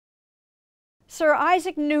Sir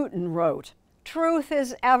Isaac Newton wrote, "Truth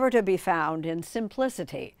is ever to be found in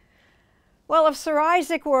simplicity." Well, if Sir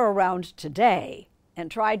Isaac were around today and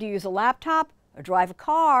tried to use a laptop or drive a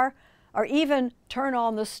car or even turn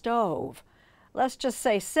on the stove, let's just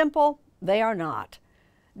say simple, they are not.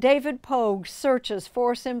 David Pogue searches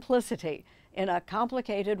for simplicity in a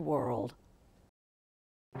complicated world.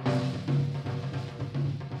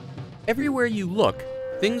 Everywhere you look,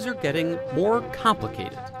 things are getting more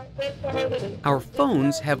complicated. Our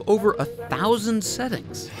phones have over 1,000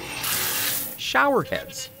 settings. Shower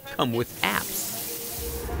heads come with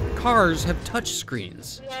apps. Cars have touch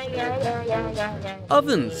screens.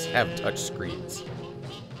 Ovens have touch screens.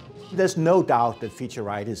 There's no doubt that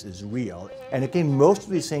featureitis is real. And again, most of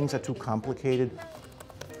these things are too complicated.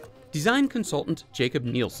 Design consultant Jacob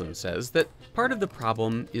Nielsen says that part of the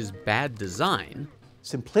problem is bad design.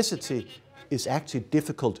 Simplicity is actually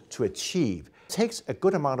difficult to achieve. It takes a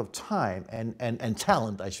good amount of time and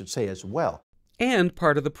talent, I should say, as well. And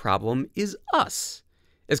part of the problem is us.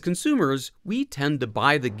 As consumers, we tend to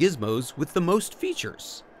buy the gizmos with the most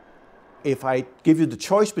features. If I give you the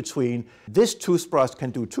choice between this toothbrush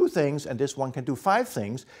can do 2 things and this one can do 5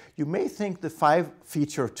 things, you may think the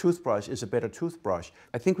 5-feature toothbrush is a better toothbrush.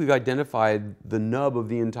 I think we've identified the nub of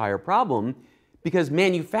the entire problem because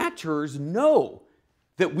manufacturers know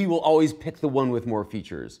that we will always pick the one with more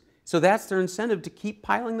features. So that's their incentive to keep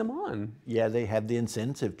piling them on. Yeah, they have the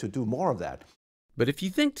incentive to do more of that. But if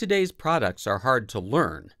you think today's products are hard to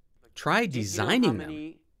learn, try designing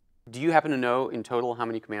them. Do you happen to know in total how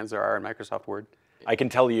many commands there are in Microsoft Word? I can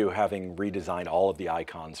tell you, having redesigned all of the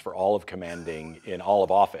icons for all of commanding in all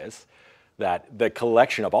of Office, that the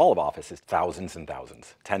collection of all of Office is thousands and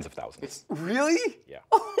thousands, tens of thousands. Really? Yeah.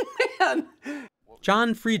 Oh, man!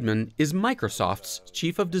 John Friedman is Microsoft's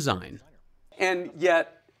chief of design. And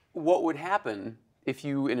yet, what would happen if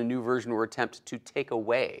you, in a new version, were attempt to take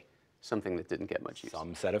away something that didn't get much use?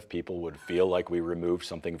 Some set of people would feel like we removed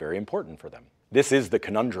something very important for them. This is the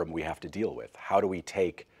conundrum we have to deal with. How do we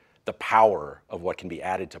take the power of what can be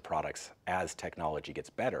added to products as technology gets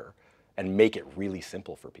better and make it really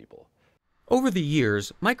simple for people? Over the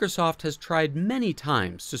years, Microsoft has tried many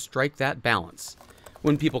times to strike that balance.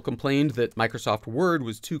 When people complained that Microsoft Word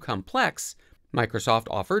was too complex, Microsoft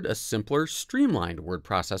offered a simpler, streamlined word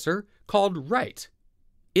processor called Write.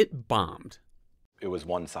 It bombed. It was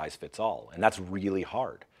one size fits all, and that's really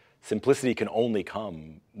hard. Simplicity can only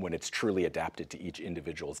come when it's truly adapted to each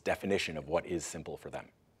individual's definition of what is simple for them.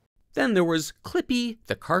 Then there was Clippy,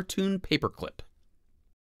 the cartoon paperclip.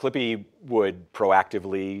 Clippy would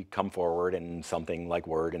proactively come forward in something like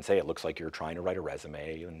Word and say, it looks like you're trying to write a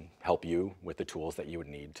resume, and help you with the tools that you would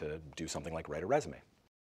need to do something like write a resume.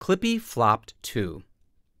 Clippy flopped too.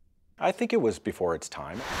 I think it was before its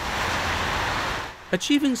time.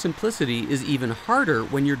 Achieving simplicity is even harder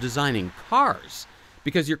when you're designing cars,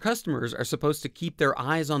 because your customers are supposed to keep their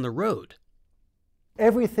eyes on the road.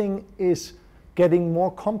 Everything is getting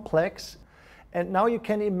more complex, and now you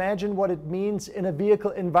can imagine what it means in a vehicle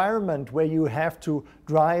environment where you have to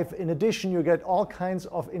drive. In addition, you get all kinds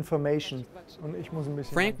of information.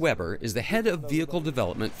 Frank Weber is the head of vehicle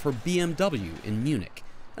development for BMW in Munich,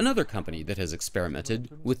 another company that has experimented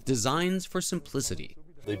with designs for simplicity.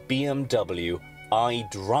 The BMW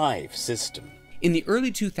iDrive system. In the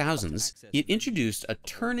early 2000s, it introduced a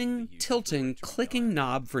turning, tilting, clicking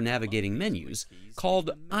knob for navigating menus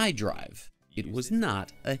called iDrive. It was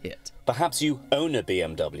not a hit. Perhaps you own a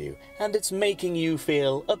BMW and it's making you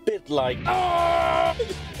feel a bit like...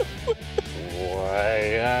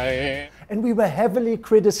 And we were heavily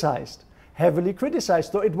criticized.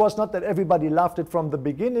 So it was not that everybody loved it from the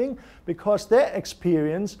beginning, because their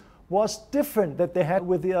experience was different that they had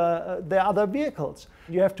with their other vehicles.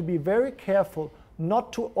 You have to be very careful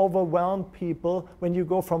not to overwhelm people when you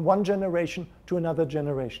go from one generation to another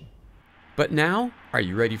generation. But now, are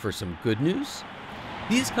you ready for some good news?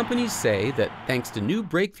 These companies say that thanks to new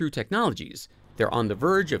breakthrough technologies, they're on the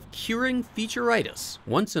verge of curing featureitis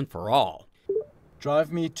once and for all.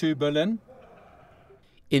 Drive me to Berlin.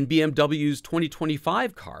 In BMW's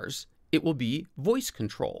 2025 cars, it will be voice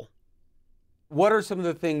control. What are some of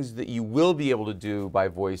the things that you will be able to do by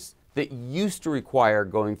voice that used to require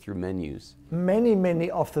going through menus? Many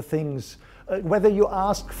of the things. Whether you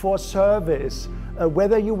ask for service,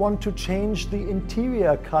 whether you want to change the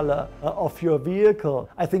interior color of your vehicle.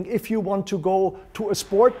 I think if you want to go to a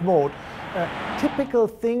sport mode, typical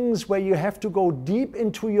things where you have to go deep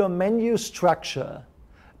into your menu structure.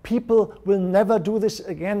 People will never do this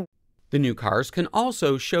again. The new cars can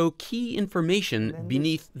also show key information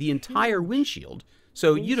beneath the entire windshield,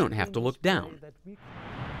 so you don't have to look down.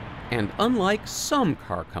 And unlike some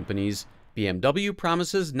car companies, BMW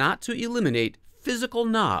promises not to eliminate physical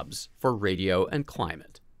knobs for radio and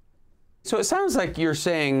climate. So it sounds like you're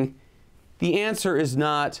saying the answer is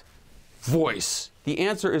not voice. The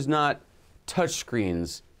answer is not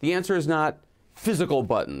touchscreens. The answer is not physical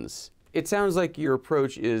buttons. It sounds like your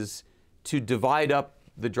approach is to divide up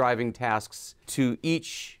the driving tasks to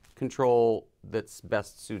each control that's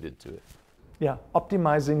best suited to it. Yeah,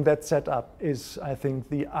 optimizing that setup is, I think,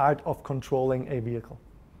 the art of controlling a vehicle.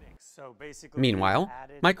 Meanwhile,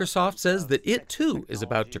 Microsoft says that it too is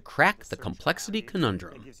about to crack the complexity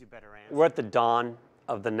conundrum. We're at the dawn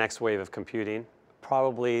of the next wave of computing,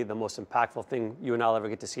 probably the most impactful thing you and I'll ever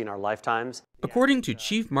get to see in our lifetimes. According to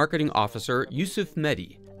Chief Marketing Officer Yusuf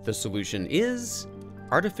Mehdi, the solution is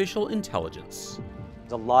artificial intelligence.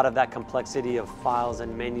 A lot of that complexity of files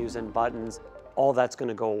and menus and buttons, all that's going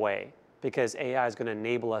to go away because AI is going to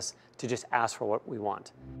enable us to just ask for what we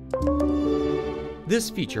want. This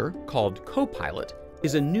feature, called Copilot,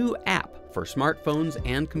 is a new app for smartphones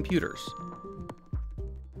and computers.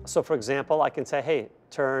 So for example, I can say, hey,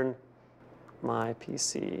 turn my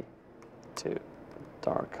PC to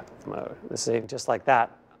dark mode. This is just like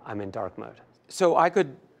that, I'm in dark mode. So I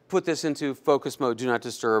could put this into focus mode, do not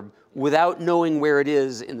disturb, without knowing where it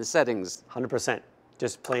is in the settings. 100%,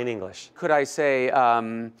 just plain English. Could I say,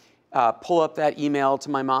 pull up that email to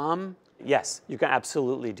my mom? Yes, you can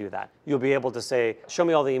absolutely do that. You'll be able to say, show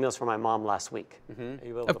me all the emails from my mom last week.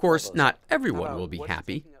 Of course, not everyone will be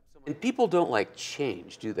happy. And people don't like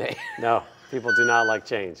change, do they? No, people do not like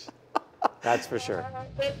change. That's for sure.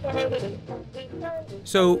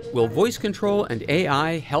 So, will voice control and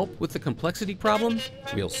AI help with the complexity problem?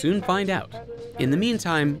 We'll soon find out. In the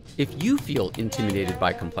meantime, if you feel intimidated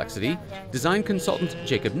by complexity, design consultant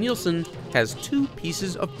Jacob Nielsen has 2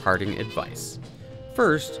 pieces of parting advice.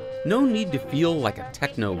 First, no need to feel like a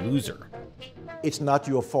techno loser. It's not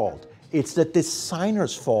your fault. It's the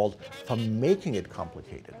designer's fault for making it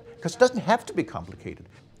complicated, because it doesn't have to be complicated.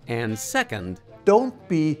 And second, don't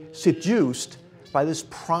be seduced by this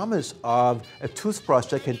promise of a toothbrush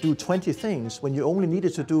that can do 20 things when you only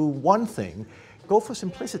needed to do 1 thing. Go for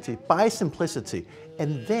simplicity, buy simplicity,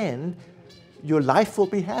 and then your life will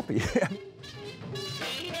be happy.